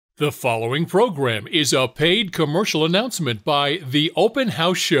The following program is a paid commercial announcement by The Open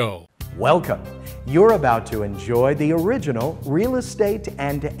House Show. Welcome. You're about to enjoy the original real estate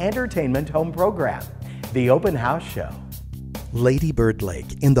and entertainment home program, The Open House Show. Lady Bird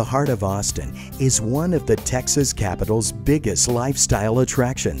Lake in the heart of Austin is one of the Texas capital's biggest lifestyle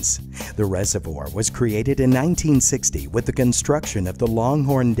attractions. The reservoir was created in 1960 with the construction of the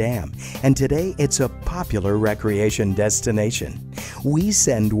Longhorn Dam, and today it's a popular recreation destination. We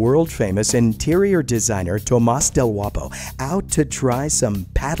send world-famous interior designer Tomas Del Guapo out to try some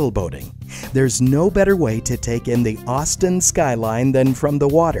paddle boating. There's no better way to take in the Austin skyline than from the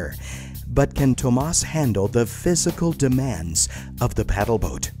water. But can Tomas handle the physical demands of the paddle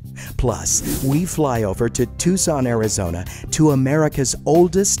boat? Plus, we fly over to Tucson, Arizona to America's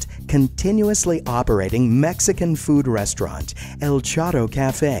oldest continuously operating Mexican food restaurant, El Chato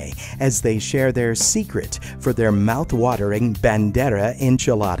Cafe, as they share their secret for their mouth-watering bandera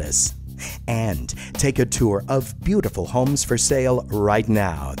enchiladas. And take a tour of beautiful homes for sale right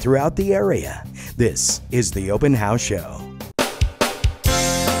now throughout the area. This is the Open House Show.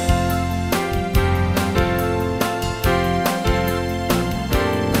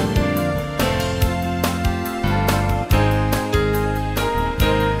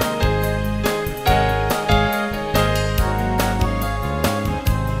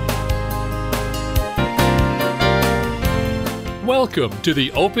 Welcome to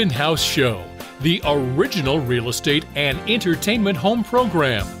the Open House Show, the original real estate and entertainment home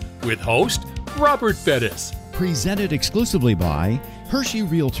program, with host Robert Bettis. Presented exclusively by Hershey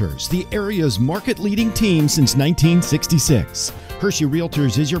Realtors, the area's market-leading team since 1966. Hershey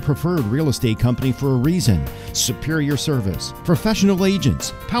Realtors is your preferred real estate company for a reason. Superior service, professional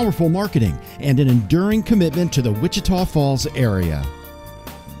agents, powerful marketing, and an enduring commitment to the Wichita Falls area.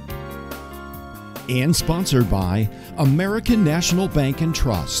 And sponsored by American National Bank and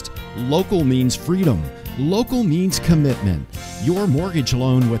Trust. Local means freedom. Local means commitment. Your mortgage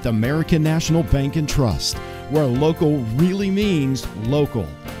loan with American National Bank and Trust, where local really means local.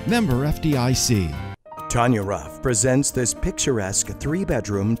 Member FDIC. Tanya Ruff presents this picturesque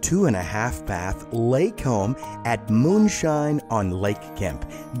 3-bedroom, 2.5-bath lake home at Moonshine on Lake Kemp,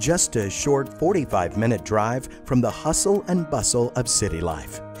 just a short 45-minute drive from the hustle and bustle of city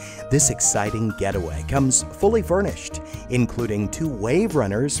life. This exciting getaway comes fully furnished, including 2 wave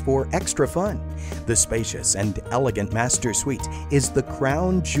runners for extra fun. The spacious and elegant master suite is the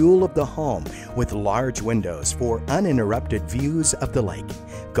crown jewel of the home, with large windows for uninterrupted views of the lake.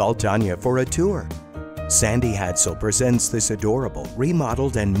 Call Tanya for a tour. Sandy Hadsel presents this adorable,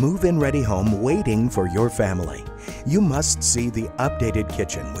 remodeled and move-in ready home waiting for your family. You must see the updated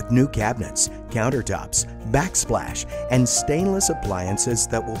kitchen with new cabinets, countertops, backsplash, and stainless appliances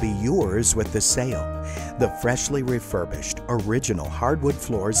that will be yours with the sale. The freshly refurbished, original hardwood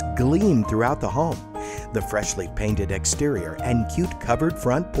floors gleam throughout the home. The freshly painted exterior and cute covered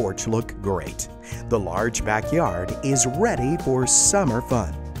front porch look great. The large backyard is ready for summer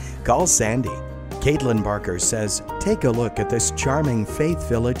fun. Call Sandy. Caitlin Barker says, take a look at this charming Faith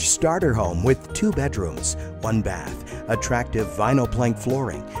Village starter home with 2 bedrooms, 1 bath, attractive vinyl plank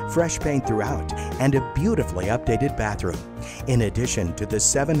flooring, fresh paint throughout, and a beautifully updated bathroom. In addition to the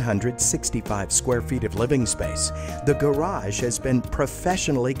 765 square feet of living space, the garage has been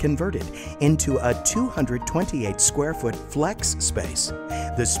professionally converted into a 228 square foot flex space.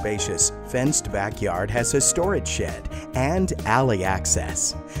 The spacious, fenced backyard has a storage shed and alley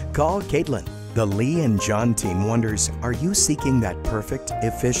access. Call Caitlin. The Lee and John team wonders, are you seeking that perfect,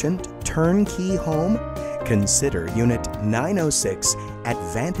 efficient, turnkey home? Consider Unit 906 at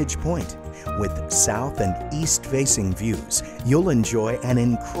Vantage Point. With south and east-facing views, you'll enjoy an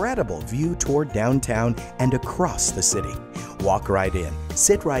incredible view toward downtown and across the city. Walk right in,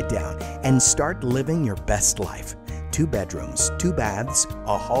 sit right down, and start living your best life. 2 bedrooms, 2 baths,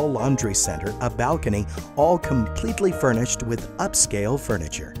 a hall laundry center, a balcony, all completely furnished with upscale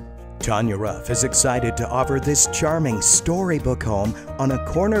furniture. Tanya Ruff is excited to offer this charming storybook home on a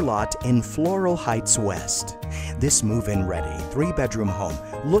corner lot in Floral Heights West. This move-in ready 3-bedroom home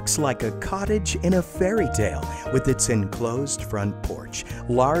looks like a cottage in a fairy tale with its enclosed front porch,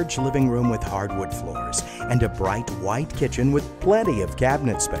 large living room with hardwood floors, and a bright white kitchen with plenty of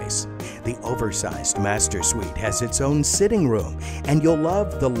cabinet space. The oversized master suite has its own sitting room, and you'll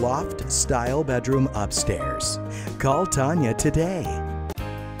love the loft-style bedroom upstairs. Call Tanya today.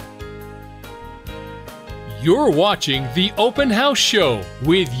 You're watching The Open House Show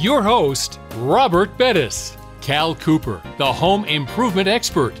with your host, Robert Bettis, Cal Cooper, the home improvement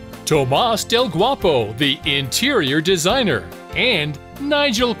expert, Tomas Del Guapo, the interior designer, and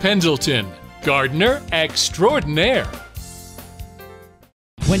Nigel Pendleton, gardener extraordinaire.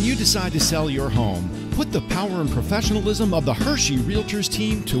 When you decide to sell your home, put the power and professionalism of the Hershey Realtors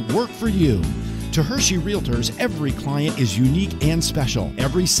team to work for you. To Hershey Realtors, every client is unique and special.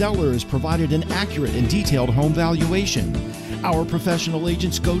 Every seller is provided an accurate and detailed home valuation. Our professional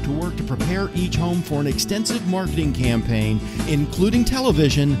agents go to work to prepare each home for an extensive marketing campaign, including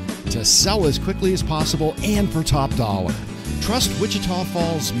television, to sell as quickly as possible and for top dollar. Trust Wichita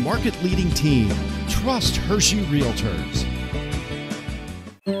Falls' market-leading team. Trust Hershey Realtors.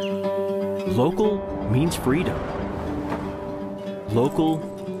 Local means freedom. Local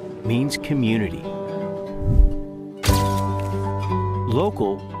means community.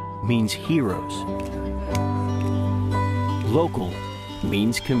 Local means heroes. Local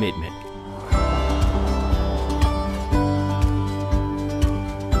means commitment.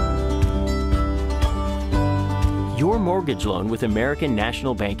 Your mortgage loan with American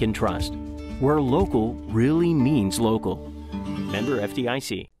National Bank and Trust, where local really means local. Member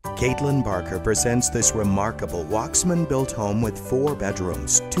FDIC. Caitlin Barker presents this remarkable Waxman-built home with 4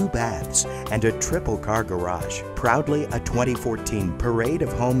 bedrooms, 2 baths, and a triple-car garage. Proudly a 2014 Parade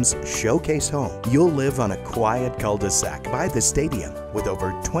of Homes Showcase home. You'll live on a quiet cul-de-sac by the stadium with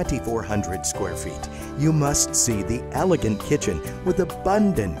over 2,400 square feet. You must see the elegant kitchen with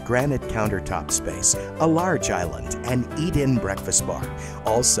abundant granite countertop space, a large island, and eat-in breakfast bar.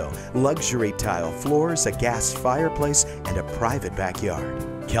 Also, luxury tile floors, a gas fireplace, and a private backyard.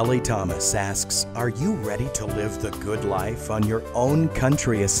 Kelly Thomas asks, are you ready to live the good life on your own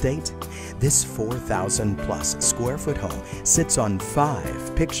country estate? This 4,000+ square foot home sits on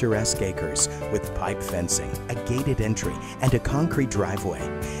 5 picturesque acres with pipe fencing, a gated entry, and a concrete driveway.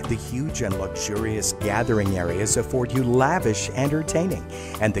 The huge and luxurious gathering areas afford you lavish entertaining,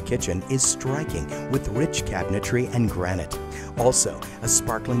 and the kitchen is striking with rich cabinetry and granite. Also, a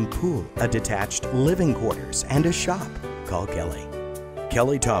sparkling pool, a detached living quarters, and a shop. Call Kelly.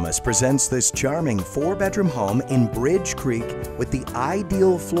 Kelly Thomas presents this charming 4-bedroom home in Bridge Creek with the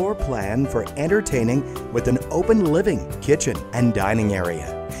ideal floor plan for entertaining with an open living, kitchen, and dining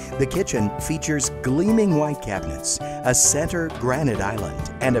area. The kitchen features gleaming white cabinets, a center granite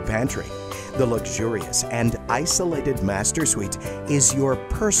island, and a pantry. The luxurious and isolated master suite is your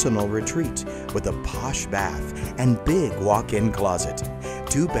personal retreat with a posh bath and big walk-in closet.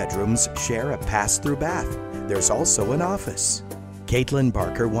 2 bedrooms share a pass-through bath. There's also an office. Caitlin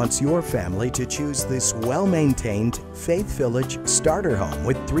Barker wants your family to choose this well-maintained Faith Village starter home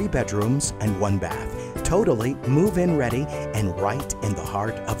with 3 bedrooms and 1 bath. Totally move-in ready and right in the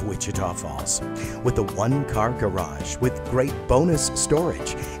heart of Wichita Falls. With a 1-car garage with great bonus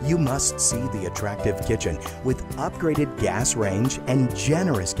storage, you must see the attractive kitchen with upgraded gas range and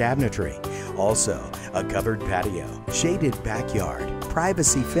generous cabinetry. Also, a covered patio, shaded backyard,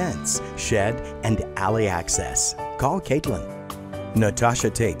 privacy fence, shed, and alley access. Call Caitlin. Natasha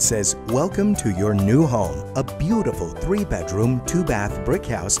Tate says, welcome to your new home, a beautiful 3-bedroom, 2-bath brick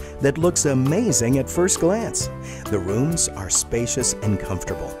house that looks amazing at first glance. The rooms are spacious and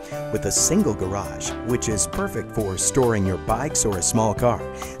comfortable, with a single garage, which is perfect for storing your bikes or a small car.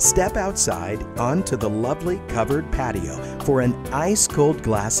 Step outside onto the lovely covered patio for an ice-cold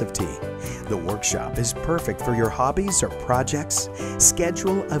glass of tea. The workshop is perfect for your hobbies or projects.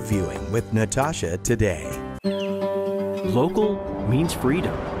 Schedule a viewing with Natasha today. Local means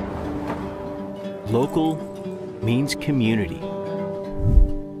freedom. Local means community.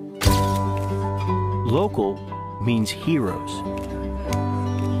 Local means heroes.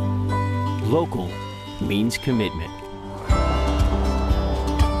 Local means commitment.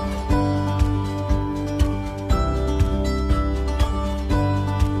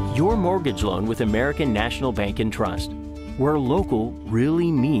 Your mortgage loan with American National Bank and Trust, where local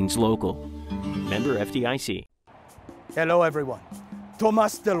really means local. Member FDIC. Hello everyone,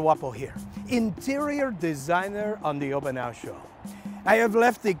 Tomas Del Guapo here, interior designer on the Open House Show. I have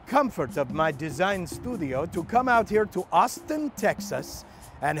left the comfort of my design studio to come out here to Austin, Texas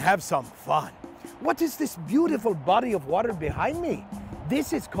and have some fun. What is this beautiful body of water behind me?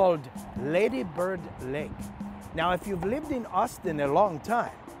 This is called Lady Bird Lake. Now if you've lived in Austin a long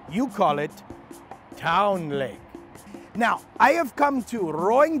time, you call it Town Lake. Now, I have come to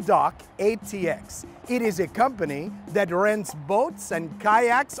Rowing Dock ATX. It is a company that rents boats and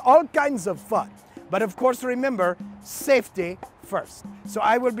kayaks, all kinds of fun. But of course, remember, safety first. So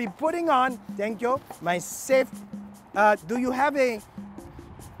I will be putting on, thank you, my safe, do you have a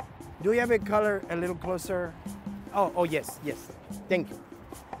color a little closer? Oh yes, thank you.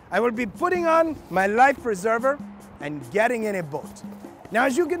 I will be putting on my life preserver and getting in a boat. Now,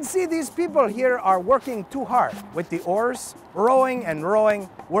 as you can see, these people here are working too hard with the oars, rowing and rowing,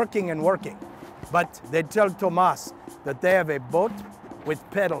 working and working. But they tell Tomas that they have a boat with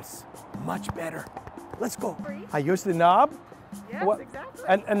pedals. Much better. Let's go. Free? I used the knob. Yes, Well,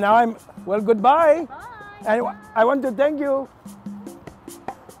 exactly. And now I'm, well, goodbye. Bye. And I want to thank you.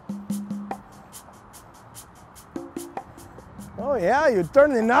 Oh yeah, you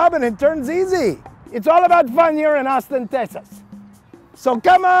turn the knob and it turns easy. It's all about fun here in Austin, Texas. So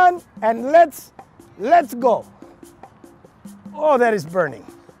come on and let's go. Oh, that is burning.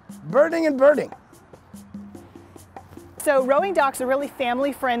 Burning and burning. So rowing docks are really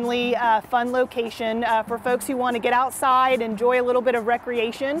family-friendly, fun location for folks who want to get outside, enjoy a little bit of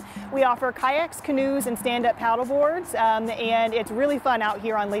recreation. We offer kayaks, canoes, and stand-up paddleboards, and it's really fun out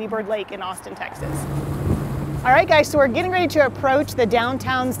here on Lady Bird Lake in Austin, Texas. All right, guys, so we're getting ready to approach the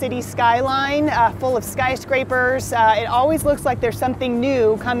downtown city skyline full of skyscrapers. It always looks like there's something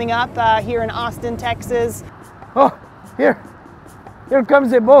new coming up here in Austin, Texas. Oh, here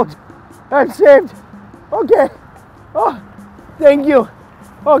comes a boat. I'm saved. Okay. Oh, thank you.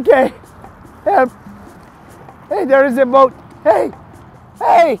 Okay. Hey, there is a boat. Hey,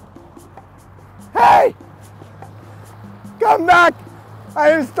 come back.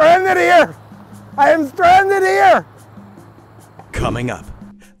 I am stranded here. Coming up,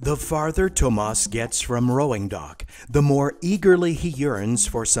 the farther Tomas gets from rowing dock, the more eagerly he yearns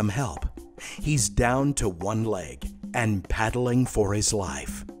for some help. He's down to one leg and paddling for his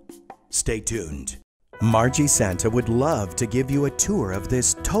life. Stay tuned. Margie Santa would love to give you a tour of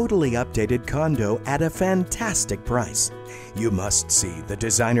this totally updated condo at a fantastic price. You must see the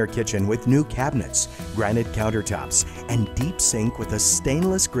designer kitchen with new cabinets, granite countertops, and deep sink with a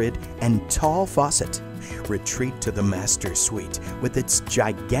stainless grid and tall faucet. Retreat to the master suite with its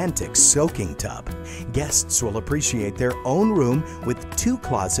gigantic soaking tub. Guests will appreciate their own room with 2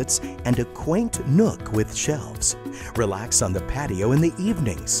 closets and a quaint nook with shelves. Relax on the patio in the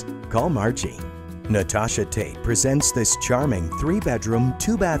evenings. Call Margie. Natasha Tate presents this charming 3-bedroom,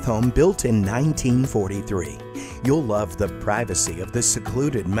 2-bath home built in 1943. You'll love the privacy of the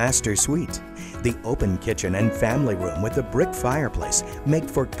secluded master suite. The open kitchen and family room with a brick fireplace make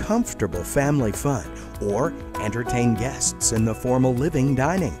for comfortable family fun, or entertain guests in the formal living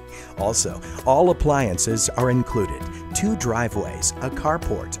dining. Also, all appliances are included: 2 driveways, a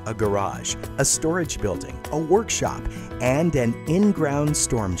carport, a garage, a storage building, a workshop, and an in-ground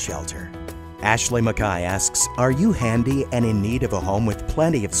storm shelter. Ashley Mackay asks, are you handy and in need of a home with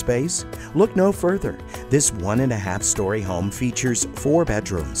plenty of space? Look no further. This 1.5-story home features 4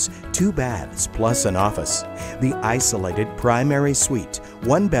 bedrooms, 2 baths, plus an office. The isolated primary suite,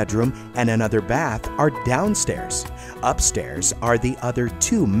 1 bedroom, and another bath are downstairs. Upstairs are the other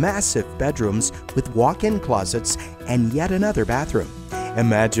 2 massive bedrooms with walk-in closets and yet another bathroom.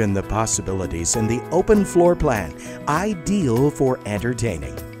 Imagine the possibilities in the open floor plan, ideal for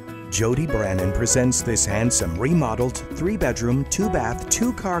entertaining. Jody Brannon presents this handsome remodeled 3-bedroom, 2-bath,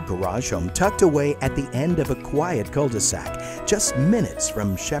 2-car garage home tucked away at the end of a quiet cul-de-sac, just minutes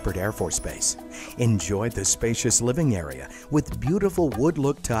from Shepherd Air Force Base. Enjoy the spacious living area with beautiful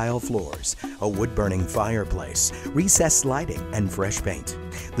wood-look tile floors, a wood-burning fireplace, recessed lighting, and fresh paint.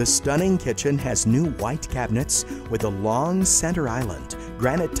 The stunning kitchen has new white cabinets with a long center island,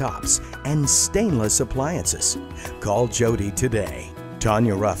 granite tops, and stainless appliances. Call Jody today.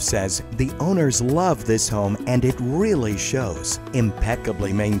 Tanya Ruff says the owners love this home and it really shows.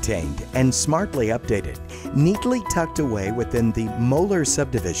 Impeccably maintained and smartly updated, neatly tucked away within the Moeller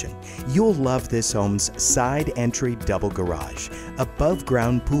subdivision, you'll love this home's side entry double garage, above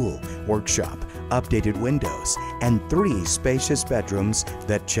ground pool, workshop, updated windows, and 3 spacious bedrooms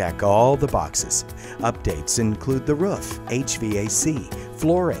that check all the boxes. Updates include the roof, HVAC,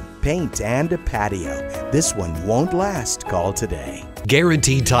 flooring, paint, and a patio. This one won't last. Call today.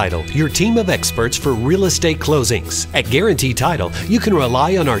 Guaranteed Title, your team of experts for real estate closings. At Guaranteed Title, you can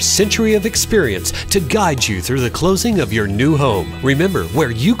rely on our century of experience to guide you through the closing of your new home. Remember, where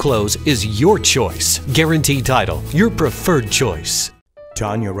you close is your choice. Guaranteed Title, your preferred choice.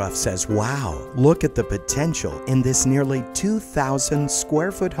 Tanya Ruff says, wow, look at the potential in this nearly 2,000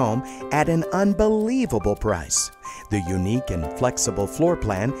 square foot home at an unbelievable price. The unique and flexible floor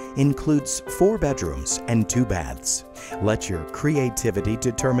plan includes 4 bedrooms and 2 baths. Let your creativity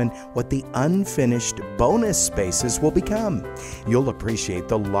determine what the unfinished bonus spaces will become. You'll appreciate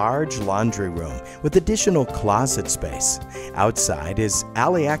the large laundry room with additional closet space. Outside is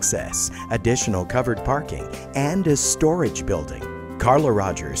alley access, additional covered parking, and a storage building. Carla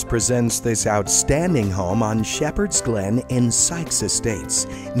Rogers presents this outstanding home on Shepherd's Glen in Sykes Estates,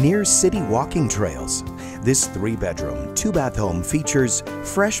 near city walking trails. This 3-bedroom, 2-bath home features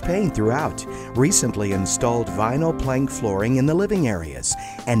fresh paint throughout, recently installed vinyl plank flooring in the living areas,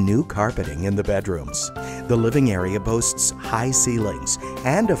 and new carpeting in the bedrooms. The living area boasts high ceilings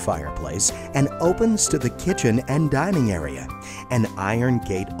and a fireplace and opens to the kitchen and dining area. An iron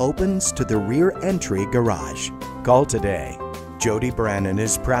gate opens to the rear entry garage. Call today. Jody Brannon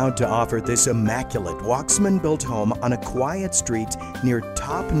is proud to offer this immaculate Waxman-built home on a quiet street near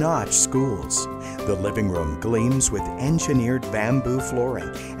top-notch schools. The living room gleams with engineered bamboo flooring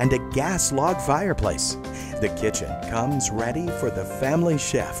and a gas log fireplace. The kitchen comes ready for the family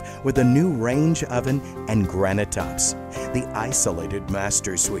chef with a new range oven and granite tops. The isolated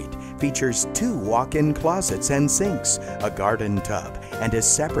master suite features 2 walk-in closets and sinks, a garden tub, and a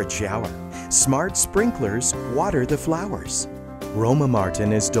separate shower. Smart sprinklers water the flowers. Roma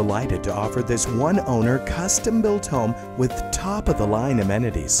Martin is delighted to offer this one-owner custom-built home with top-of-the-line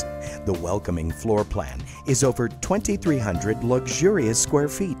amenities. The welcoming floor plan is over 2,300 luxurious square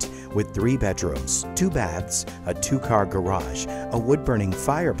feet with 3 bedrooms, 2 baths, a 2-car garage, a wood-burning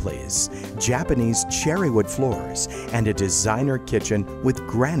fireplace, Japanese cherrywood floors, and a designer kitchen with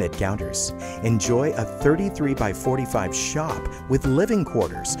granite counters. Enjoy a 33 by 45 shop with living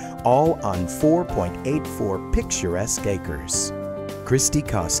quarters, all on 4.84 picturesque acres. Christy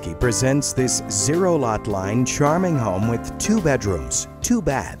Koski presents this 0-lot line charming home with 2 bedrooms, 2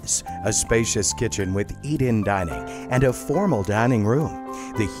 baths, a spacious kitchen with eat-in dining, and a formal dining room.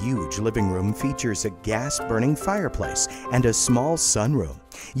 The huge living room features a gas-burning fireplace and a small sunroom.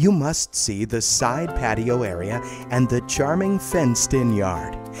 You must see the side patio area and the charming fenced-in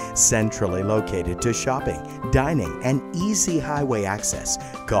yard. Centrally located to shopping, dining, and easy highway access.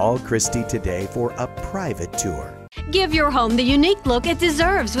 Call Christy today for a private tour. Give your home the unique look it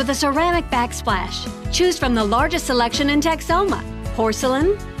deserves with a ceramic backsplash. Choose from the largest selection in Texoma: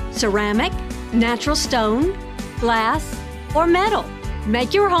 porcelain, ceramic, natural stone, glass, or metal.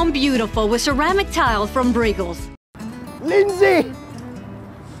 Make your home beautiful with ceramic tile from Briegels. Lindsay!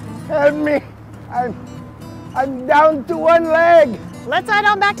 Help me! I'm down to 1 leg! Let's head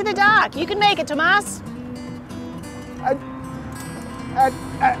on back to the dock. You can make it, Tomas.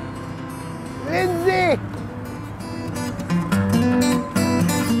 Lindsay!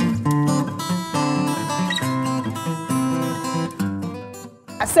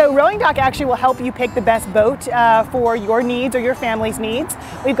 So Rowing Dock actually will help you pick the best boat for your needs or your family's needs.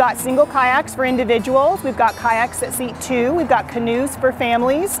 We've got single kayaks for individuals, we've got kayaks that seat 2, we've got canoes for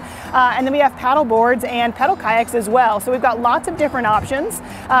families, and then we have paddle boards and pedal kayaks as well. So we've got lots of different options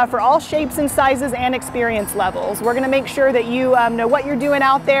for all shapes and sizes and experience levels. We're going to make sure that you know what you're doing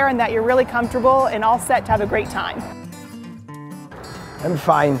out there and that you're really comfortable and all set to have a great time. I'm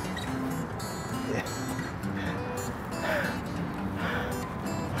fine.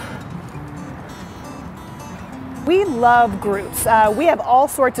 We love groups. We have all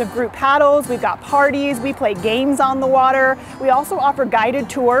sorts of group paddles, we've got parties, we play games on the water. We also offer guided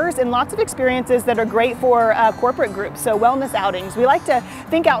tours and lots of experiences that are great for corporate groups, so wellness outings. We like to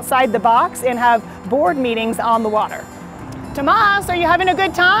think outside the box and have board meetings on the water. Tomas, are you having a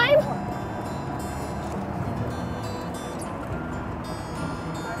good time?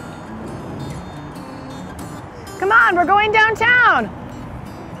 Come on, we're going downtown.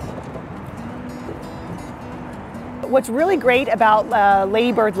 What's really great about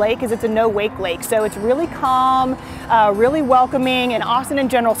Lady Bird Lake is it's a no-wake lake, so it's really calm, really welcoming, and Austin in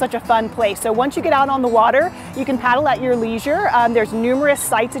general such a fun place. So once you get out on the water, you can paddle at your leisure. There's numerous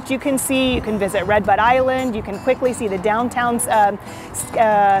sites that you can see. You can visit Redbud Island, you can quickly see the downtown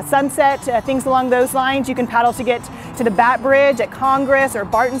sunset, things along those lines. You can paddle to get to the Bat Bridge at Congress or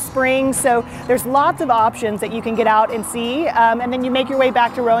Barton Springs. So there's lots of options that you can get out and see, and then you make your way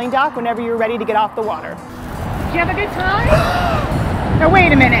back to Rowing Dock whenever you're ready to get off the water. Did you have a good time? Now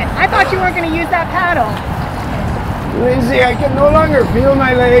wait a minute, I thought you weren't going to use that paddle. Lindsay, I can no longer feel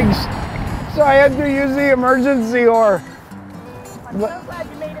my legs, so I had to use the emergency oar. I'm so glad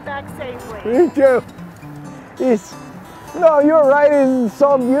you made it back safely. Me too. No, you're right, it's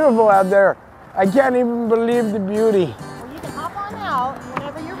so beautiful out there. I can't even believe the beauty. Well, you can hop on out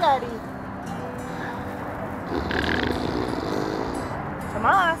whenever you're ready.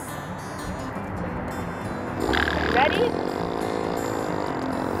 Tomas. Ready?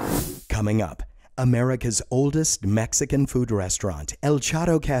 Coming up, America's oldest Mexican food restaurant, El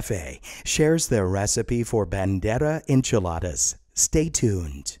Chato Cafe, shares their recipe for bandera enchiladas. Stay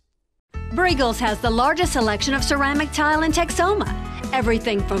tuned. Briegels has the largest selection of ceramic tile in Texoma.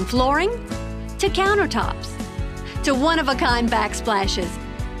 Everything from flooring to countertops to one-of-a-kind backsplashes.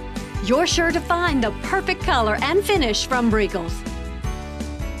 You're sure to find the perfect color and finish from Briegels.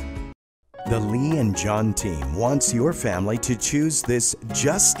 The Lee and John team wants your family to choose this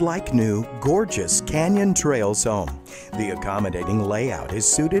just like new, gorgeous Canyon Trails home. The accommodating layout is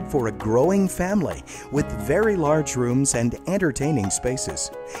suited for a growing family with very large rooms and entertaining spaces.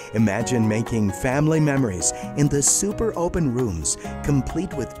 Imagine making family memories in the super open rooms,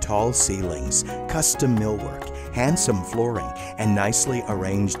 complete with tall ceilings, custom millwork, handsome flooring, and nicely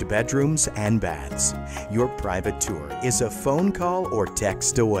arranged bedrooms and baths. Your private tour is a phone call or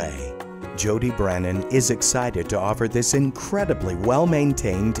text away. Jody Brannon is excited to offer this incredibly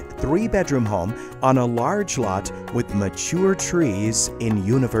well-maintained 3-bedroom home on a large lot with mature trees in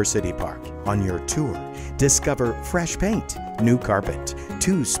University Park. On your tour, discover fresh paint, new carpet,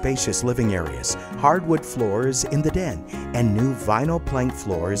 2 spacious living areas, hardwood floors in the den, and new vinyl plank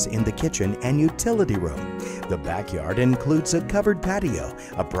floors in the kitchen and utility room. The backyard includes a covered patio,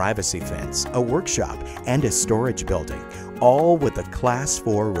 a privacy fence, a workshop, and a storage building, all with a Class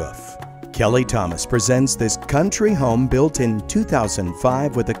 4 roof. Kelly Thomas presents this country home built in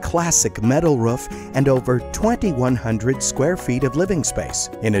 2005 with a classic metal roof and over 2,100 square feet of living space.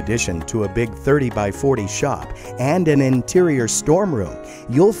 In addition to a big 30 by 40 shop and an interior storm room,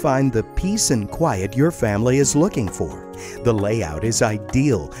 you'll find the peace and quiet your family is looking for. The layout is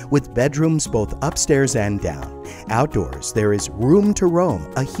ideal with bedrooms both upstairs and down. Outdoors, there is room to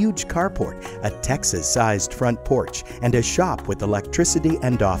roam, a huge carport, a Texas-sized front porch, and a shop with electricity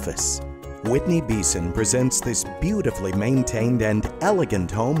and office. Whitney Beeson presents this beautifully maintained and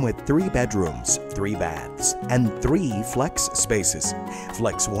elegant home with 3 bedrooms, 3 baths, and 3 flex spaces.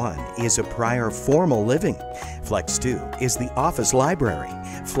 Flex 1 is a prior formal living. Flex 2 is the office library.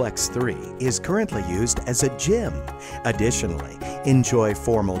 Flex 3 is currently used as a gym. Additionally, enjoy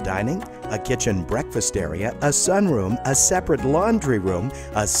formal dining, a kitchen breakfast area, a sunroom, a separate laundry room,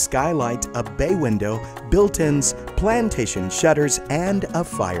 a skylight, a bay window, built-ins, plantation shutters, and a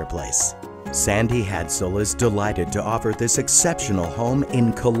fireplace. Sandy Hadsell is delighted to offer this exceptional home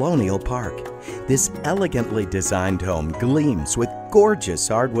in Colonial Park. This elegantly designed home gleams with gorgeous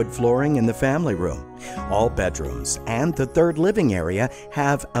hardwood flooring in the family room. All bedrooms and the 3rd living area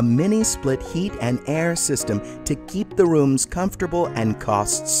have a mini split heat and air system to keep the rooms comfortable and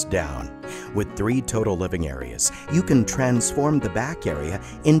costs down. With 3 total living areas, you can transform the back area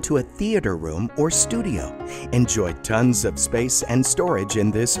into a theater room or studio. Enjoy tons of space and storage in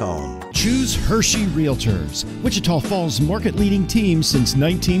this home. Choose Hershey Realtors, Wichita Falls' market-leading team since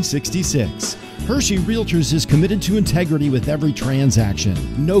 1966. Hershey Realtors is committed to integrity with every transaction.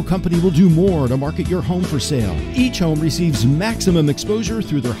 No company will do more to market your home for sale. Each home receives maximum exposure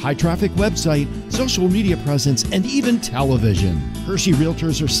through their high-traffic website, social media presence, and even television. Hershey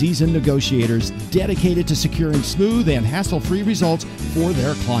Realtors are seasoned negotiators dedicated to securing smooth and hassle-free results for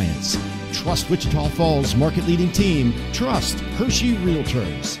their clients. Trust Wichita Falls' market-leading team. Trust Hershey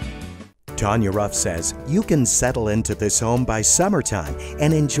Realtors. Tanya Ruff says you can settle into this home by summertime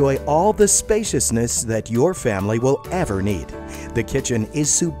and enjoy all the spaciousness that your family will ever need. The kitchen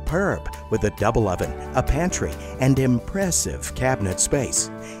is superb with a double oven, a pantry, and impressive cabinet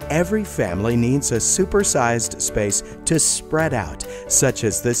space. Every family needs a supersized space to spread out, such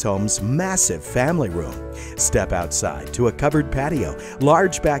as this home's massive family room. Step outside to a covered patio,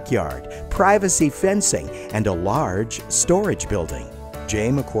 large backyard, privacy fencing, and a large storage building. Jay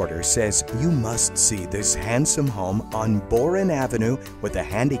McQuarter says you must see this handsome home on Boren Avenue with a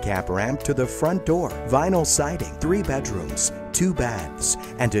handicap ramp to the front door, vinyl siding, 3 bedrooms, 2 baths,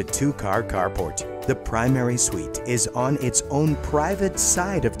 and a 2-car carport. The primary suite is on its own private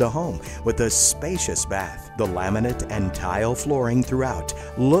side of the home with a spacious bath. The laminate and tile flooring throughout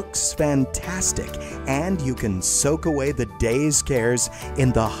looks fantastic, and you can soak away the day's cares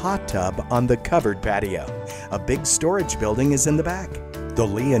in the hot tub on the covered patio. A big storage building is in the back. The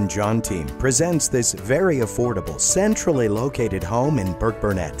Lee and John team presents this very affordable, centrally located home in Burke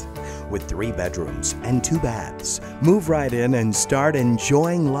Burnett. With 3 bedrooms and 2 baths, move right in and start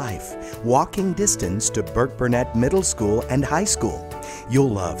enjoying life. Walking distance to Burke Burnett Middle School and High School. You'll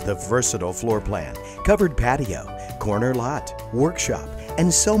love the versatile floor plan, covered patio, corner lot, workshop,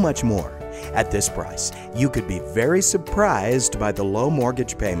 and so much more. At this price, you could be very surprised by the low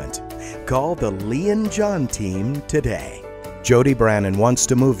mortgage payment. Call the Lee and John team today. Jody Brannon wants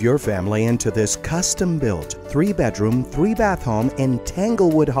to move your family into this custom-built 3-bedroom, 3-bath home in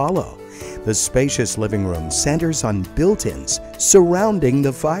Tanglewood Hollow. The spacious living room centers on built-ins surrounding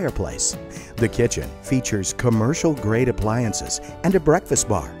the fireplace. The kitchen features commercial-grade appliances and a breakfast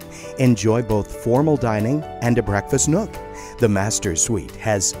bar. Enjoy both formal dining and a breakfast nook. The master suite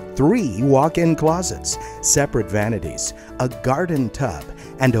has 3 walk-in closets, separate vanities, a garden tub,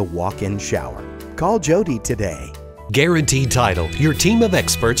 and a walk-in shower. Call Jody today. Guarantee Title, your team of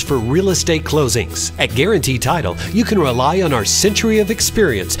experts for real estate closings. At Guarantee Title, you can rely on our century of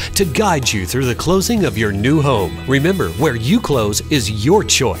experience to guide you through the closing of your new home. Remember, where you close is your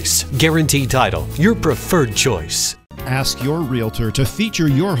choice. Guarantee Title, your preferred choice. Ask your realtor to feature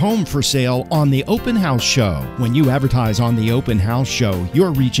your home for sale on the Open House Show. When you advertise on the Open House Show,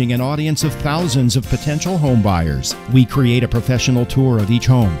 you're reaching an audience of thousands of potential home buyers. We create a professional tour of each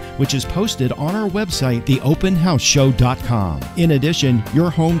home, which is posted on our website, theopenhouseshow.com. In addition,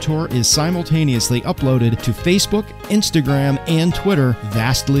 your home tour is simultaneously uploaded to Facebook, Instagram, and Twitter,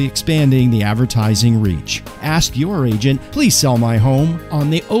 vastly expanding the advertising reach. Ask your agent, please sell my home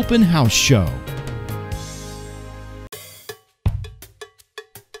on the Open House Show.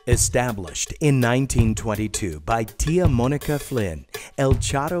 Established in 1922 by Tia Monica Flynn, El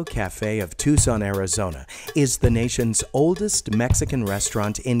Chato Cafe of Tucson, Arizona is the nation's oldest Mexican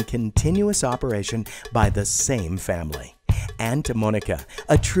restaurant in continuous operation by the same family. Aunt Monica,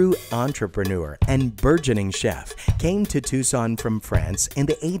 a true entrepreneur and burgeoning chef, came to Tucson from France in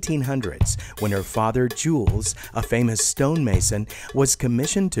the 1800s when her father, Jules, a famous stonemason, was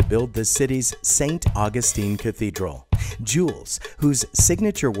commissioned to build the city's St. Augustine Cathedral. Jules, whose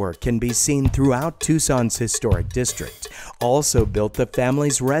signature work can be seen throughout Tucson's historic district, also built the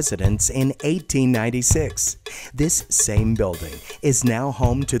family's residence in 1896. This same building is now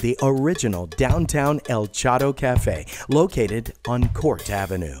home to the original downtown El Chato Cafe, located on Court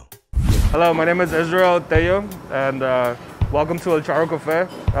Avenue. Hello, my name is Israel Tello, and welcome to El Chato Cafe.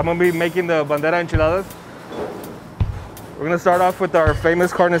 I'm going to be making the bandera enchiladas. We're going to start off with our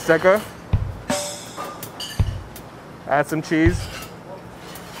famous carne seca. Add some cheese.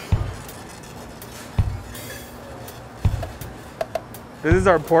 This is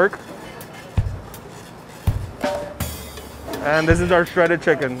our pork. And this is our shredded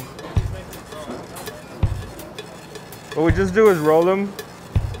chicken. What we just do is roll them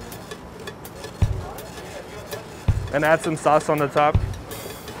and add some sauce on the top.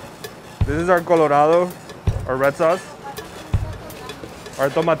 This is our colorado, our red sauce, our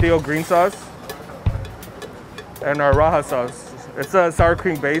tomatillo green sauce, and our raja sauce. It's a sour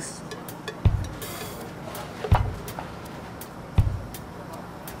cream base.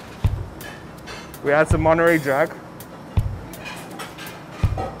 We add some Monterey Jack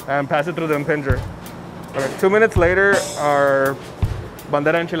and pass it through the impinger. Okay, 2 minutes later, our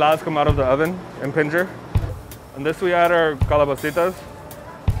bandera enchiladas come out of the oven, impinger. On this we add our calabacitas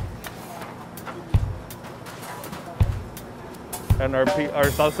and our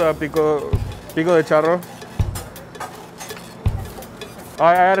salsa pico de charro.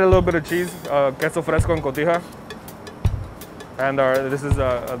 I added a little bit of cheese, queso fresco and cotija, and this is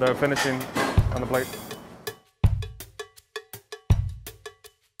the finishing on the plate.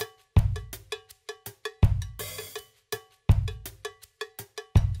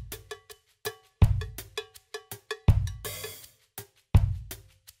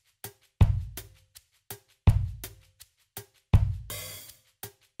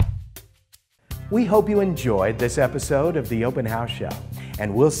 We hope you enjoyed this episode of the Open House Show,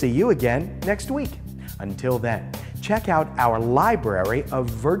 and we'll see you again next week. Until then, check out our library of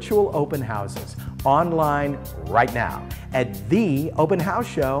virtual open houses online right now at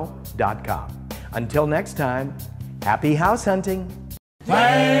theopenhouseshow.com. Until next time, happy house hunting.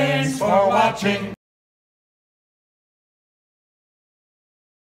 Thanks for watching.